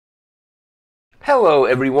Hello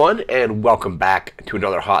everyone, and welcome back to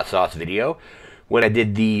another hot sauce video. When I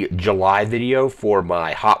did the July video for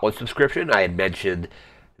my Hot One subscription, I had mentioned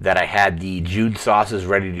that I had the June sauces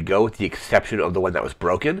ready to go with the exception of the one that was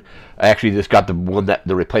broken. I actually just got the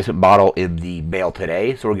replacement bottle in the mail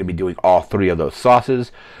today, so we're going to be doing all three of those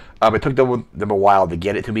sauces. It took them a while to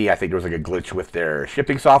get it to me. I think there was like a glitch with their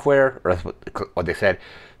shipping software, or that's what they said.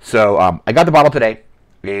 So I got the bottle today.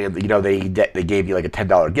 And they gave you like a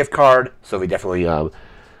 $10 gift card, so they definitely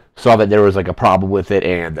saw that there was like a problem with it,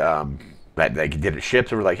 and that they didn't ship.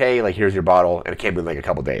 So we're like, hey, like here's your bottle, and it came in like a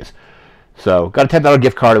couple days. So got a $10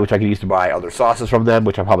 gift card, which I can use to buy other sauces from them,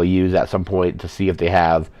 which I'll probably use at some point to see if they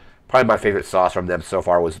have. Probably my favorite sauce from them so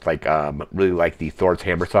far was like really like the Thor's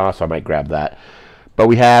Hammer sauce, so I might grab that. But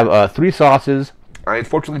we have three sauces. I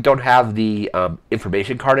unfortunately don't have the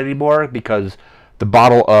information card anymore because the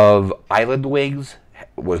bottle of Island Wings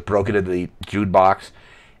was broken in the June box,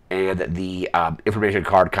 and the information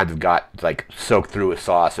card kind of got like soaked through a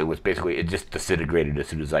sauce and was basically it just disintegrated as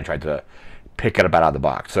soon as I tried to pick it up out of the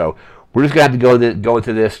box. So we're just gonna have to go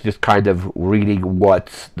into this just kind of reading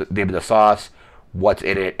what's the name of the sauce, what's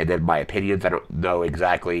in it, and then my opinions. I don't know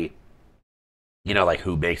exactly, like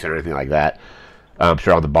who makes it or anything like that. I'm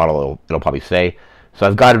sure on the bottle it'll probably say. So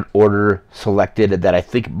I've got an order selected that I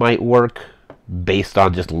think might work based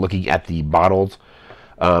on just looking at the bottles.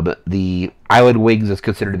 The Island Wings is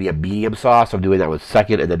considered to be a medium sauce. So I'm doing that with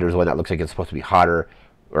second, and then there's one that looks like it's supposed to be hotter,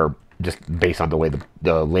 or just based on the way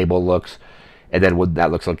the label looks. And then one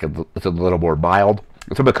that looks like it's a little more mild.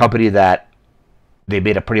 It's from a company that they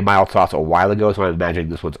made a pretty mild sauce a while ago, so I'm imagining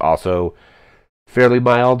this one's also fairly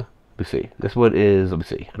mild. Let me see. This one is, let me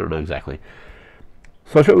see. I don't know exactly.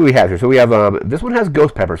 So I'll show you what we have here. So we have, this one has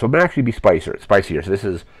ghost pepper, so it might actually be spicier.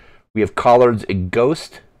 So we have collards and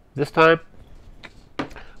ghost this time.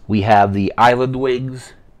 We have the Island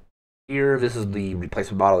Wings here. This is the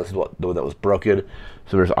replacement model. This is the one that was broken.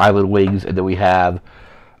 So there's Island Wings, and then we have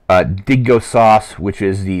Dingo sauce, which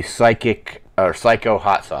is the Psycho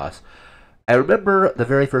hot sauce. I remember the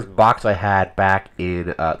very first box I had back in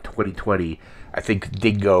 2020. I think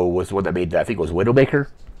Dingo was the one that made that. I think it was Widowmaker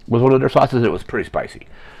was one of their sauces, and it was pretty spicy.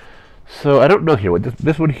 So I don't know here.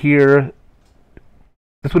 This one here,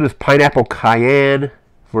 this one is pineapple cayenne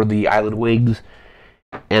for the Island Wings.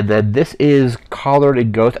 And then this is collard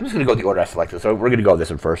and ghost. I'm just going to go the order I selected, so we're going to go with this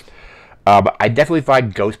one first. I definitely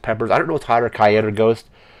find ghost peppers. I don't know what's hotter, cayenne or ghost.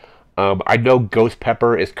 I know ghost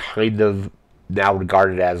pepper is kind of now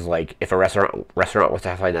regarded as like if a restaurant wants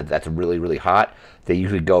to find that's really, really hot, they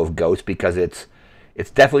usually go with ghost because it's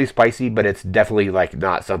definitely spicy, but it's definitely like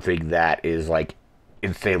not something that is like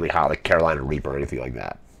insanely hot, like Carolina Reaper or anything like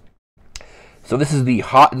that. So this is the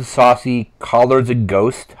hot and saucy collards and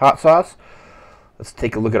ghost hot sauce. Let's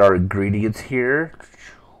take a look at our ingredients here.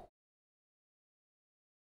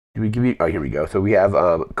 Oh, here we go. So we have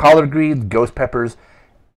collard greens, ghost peppers,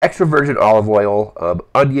 extra virgin olive oil,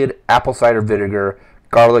 onion, apple cider vinegar,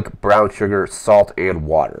 garlic, brown sugar, salt, and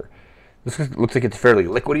water. This looks like it's fairly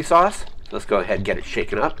liquidy sauce. So let's go ahead and get it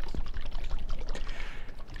shaken up.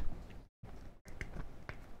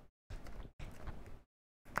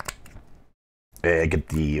 And get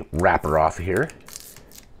the wrapper off here.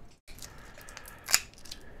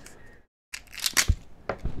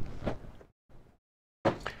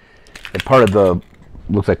 And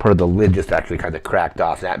looks like part of the lid just actually kind of cracked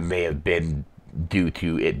off. That may have been due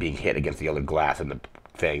to it being hit against the other glass in the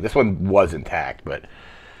thing. This one was intact, but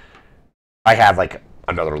I have like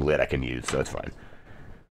another lid I can use, so it's fine.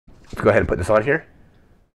 Let's go ahead and put this on here.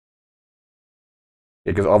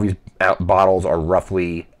 Because all these bottles are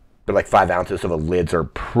roughly, they're like 5 ounces, so the lids are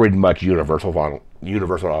pretty much universal on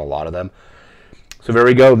a lot of them. So there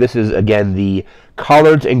we go. This is, again, the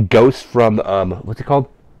collards and ghosts from, what's it called?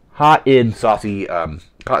 Hot and Saucy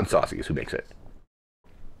is who makes it.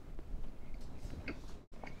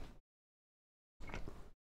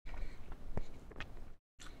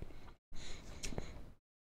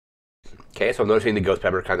 Okay, so I'm noticing the ghost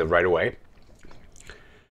pepper kind of right away.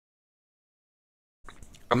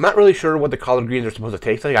 I'm not really sure what the collard greens are supposed to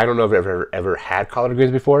taste like. I don't know if I've ever had collard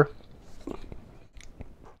greens before.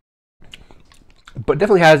 But it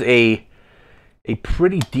definitely has a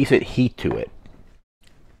pretty decent heat to it.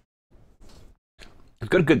 It's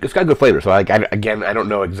got good flavor. So I don't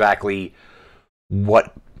know exactly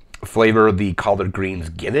what flavor the collard greens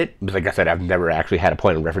give it. Because like I said, I've never actually had a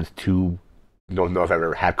point of reference to. Don't know if I've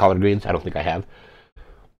ever had collard greens. I don't think I have.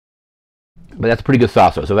 But that's a pretty good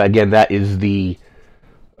sauce. So again, that is the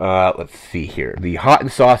let's see here, the hot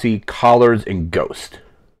and saucy collards and ghost.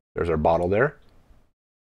 There's our bottle there.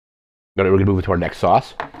 We're gonna move it to our next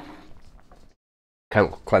sauce.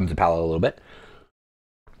 Kind of cleanse the palate a little bit.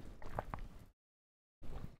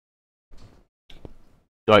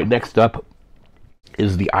 All right, next up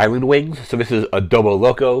is the Island Wings. So this is Adobo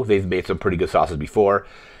Loco. They've made some pretty good sauces before.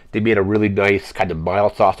 They made a really nice kind of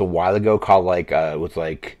mild sauce a while ago called it was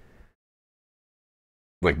like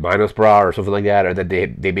Minos Bra or something like that. Or then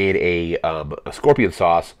they made a scorpion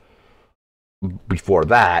sauce before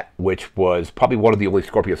that, which was probably one of the only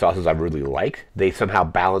scorpion sauces I really liked. They somehow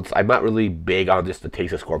balanced. I'm not really big on just the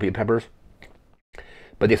taste of scorpion peppers,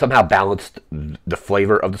 but they somehow balanced the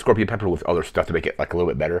flavor of the scorpion pepper with other stuff to make it like a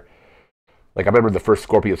little bit better. Like I remember the first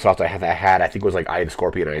scorpion sauce I had, I think it was like Eye of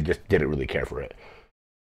Scorpion, and I just didn't really care for it.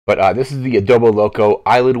 But this is the Adobo Loco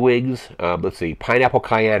Island Wings. Let's see, pineapple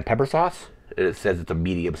cayenne pepper sauce. And it says it's a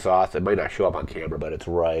medium sauce. It might not show up on camera, but it's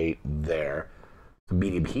right there. It's a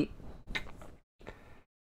medium heat.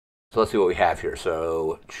 So let's see what we have here.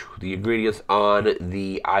 So the ingredients on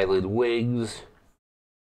the Island Wings.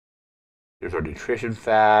 Here's our nutrition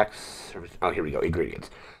facts. Oh, here we go. Ingredients.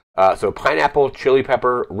 So pineapple, chili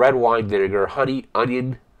pepper, red wine vinegar, honey,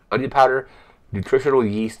 onion powder, nutritional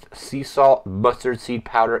yeast, sea salt, mustard seed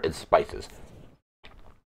powder, and spices.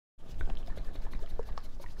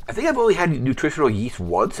 I think I've only had nutritional yeast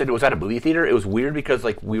once, and it was at a movie theater. It was weird because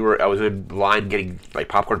I was in line getting like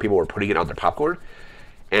popcorn. People were putting it on their popcorn.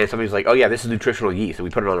 And somebody's like, oh yeah, this is nutritional yeast. And we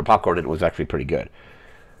put it on our popcorn, and it was actually pretty good.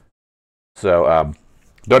 So,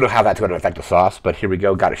 don't know how that's going to affect the sauce, but here we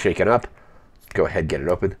go. Got to shake it up. Go ahead, get it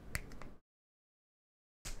open.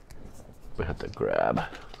 I have to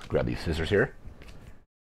grab these scissors here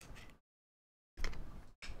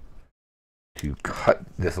to cut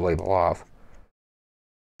this label off.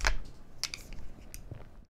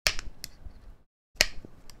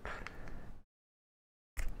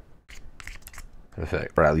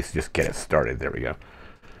 Or at least just get it started. There we go.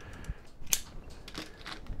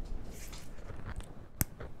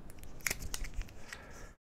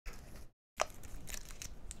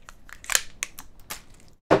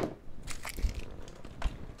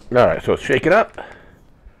 Alright, so shake it up.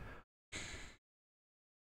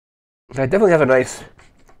 That definitely has a nice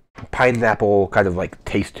pineapple kind of like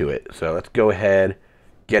taste to it. So let's go ahead,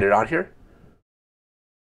 get it on here.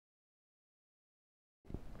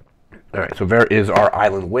 Alright, so there is our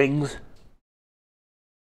Island Wings.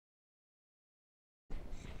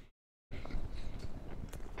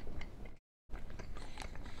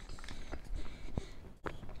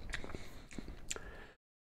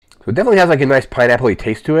 So it definitely has like a nice pineapple-y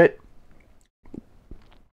taste to it.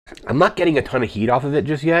 I'm not getting a ton of heat off of it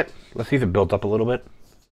just yet. Let's see if it builds up a little bit.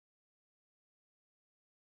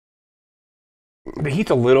 The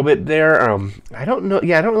heat's a little bit there. I don't know.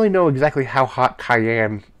 Yeah, I don't really know exactly how hot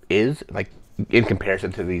cayenne is, like in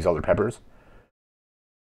comparison to these other peppers.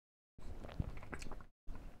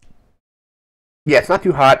 Yeah, it's not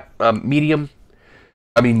too hot. Medium.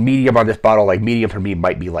 I mean, medium on this bottle. Like medium for me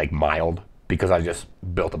might be like mild because I just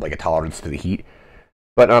built up like a tolerance to the heat.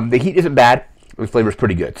 But the heat isn't bad. The flavor's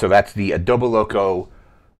pretty good. So that's the Adobo Loco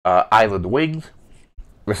Island Wings.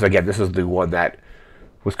 This is the one that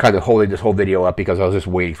was kind of holding this whole video up because I was just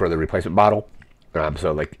waiting for the replacement bottle.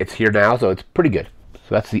 So like it's here now, so it's pretty good.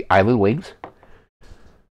 So that's the Island Wings.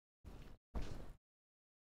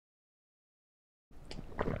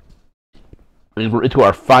 And we're into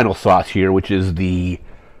our final sauce here, which is the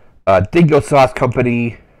Dingo Sauce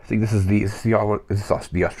Company. I think this is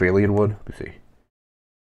the Australian one. Let me see.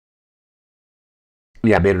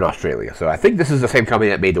 Yeah, made in Australia. So I think this is the same company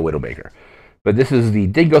that made the Widowmaker. But this is the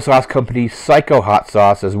Dingo Sauce Company Psycho Hot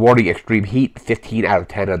Sauce. As warning, extreme heat, 15 out of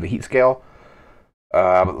 10 on the heat scale.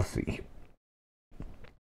 Let's see.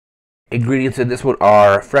 Ingredients in this one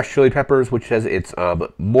are fresh chili peppers, which says it's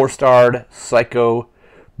Morstar Psycho.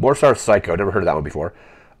 Never heard of that one before.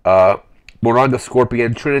 Moronga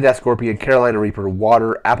Scorpion, Trinidad Scorpion, Carolina Reaper,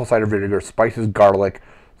 water, apple cider vinegar, spices, garlic,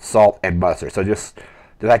 salt, and mustard. So just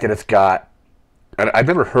the fact that it's got... I've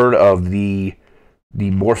never heard of the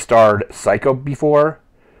Morstar Psycho before.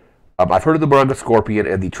 I've heard of the Moronga Scorpion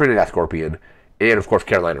and the Trinidad Scorpion, and of course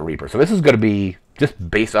Carolina Reaper. So this is going to be just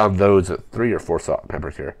based on those 3 or 4 salt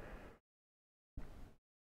peppers here.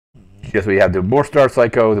 Yes, we have the Morstar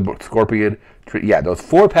Psycho, the Scorpion. Yeah, those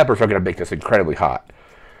 4 peppers are going to make this incredibly hot.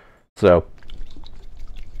 So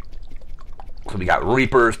we got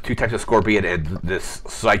Reapers, 2 types of Scorpion, and this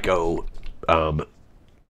Psycho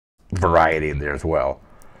variety in there as well.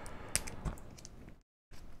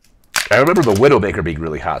 I remember the Widowmaker being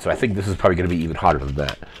really hot, so I think this is probably going to be even hotter than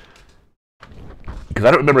that. Because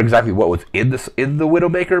I don't remember exactly what was in the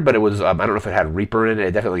Widowmaker, but it was I don't know if it had Reaper in it.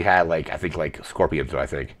 It definitely had like Scorpion. So I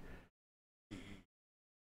think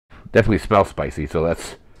definitely smells spicy. So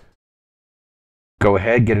let's go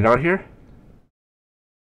ahead, get it on here.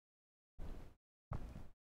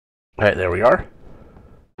 All right, there we are.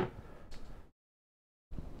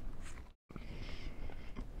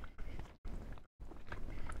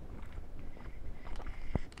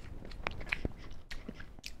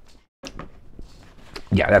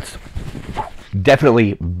 Yeah, that's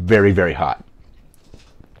definitely very, very hot.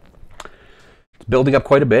 It's building up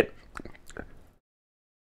quite a bit.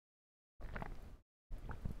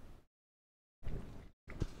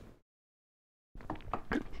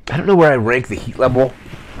 I don't know where I rank the heat level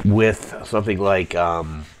with something like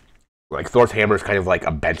Thor's hammer is kind of like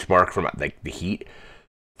a benchmark for like the heat.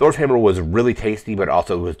 Thor's hammer was really tasty, but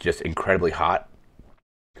also was just incredibly hot.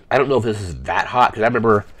 I don't know if this is that hot because I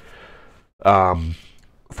remember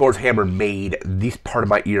Thor's hammer made this part of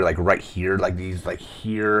my ear like right here, like these like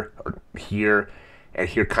here or here and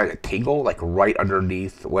here kind of tingle like right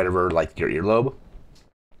underneath whatever like your earlobe.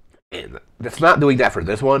 And that's not doing that for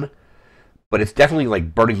this one, but it's definitely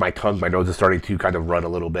like burning my tongue. My nose is starting to kind of run a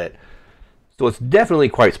little bit. So it's definitely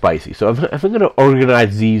quite spicy. So if I'm going to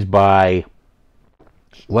organize these by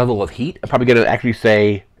level of heat, I'm probably going to actually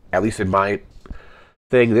say, at least in my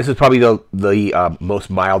thing, this is probably the most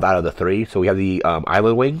mild out of the three. So we have the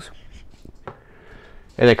Island Wings.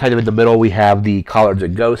 And then kind of in the middle, we have the Collards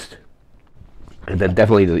and Ghost. And then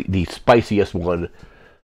definitely the spiciest one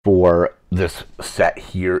for this set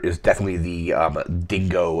here is definitely the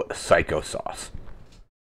Dingo Psycho Sauce.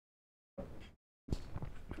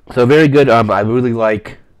 So very good. I really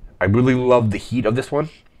love the heat of this one.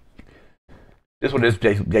 This one is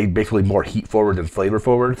basically more heat forward than flavor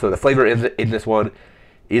forward. So the flavor in this one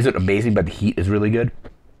isn't amazing, but the heat is really good.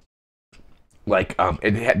 Like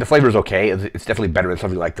the flavor is okay. It's definitely better than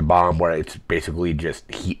something like the Bomb, where it's basically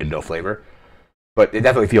just heat and no flavor. But it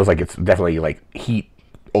definitely feels like it's definitely like heat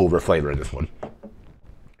over flavor in this one.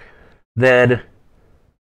 Then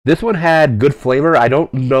this one had good flavor. I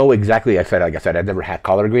don't know exactly. Like I said, I've never had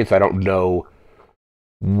collard greens, so I don't know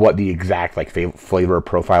what the exact like flavor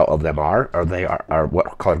profile of them are, or they are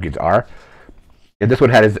what collard greens are. And this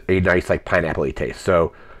one has a nice like pineapple-y taste.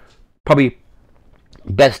 So probably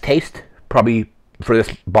best taste probably for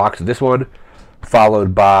this box. This one,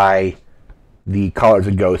 followed by the Collards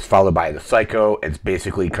and Ghosts, followed by the Psycho. It's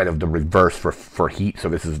basically kind of the reverse for heat. So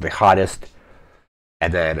this is the hottest,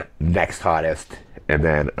 and then next hottest, and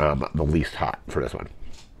then the least hot for this one.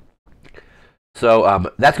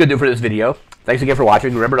 So that's going to do it for this video. Thanks again for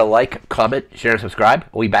watching. Remember to like, comment, share, and subscribe.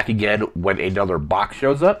 We'll be back again when another box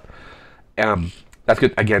shows up. That's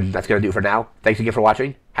good. Again, that's going to do it for now. Thanks again for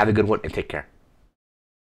watching. Have a good one, and take care.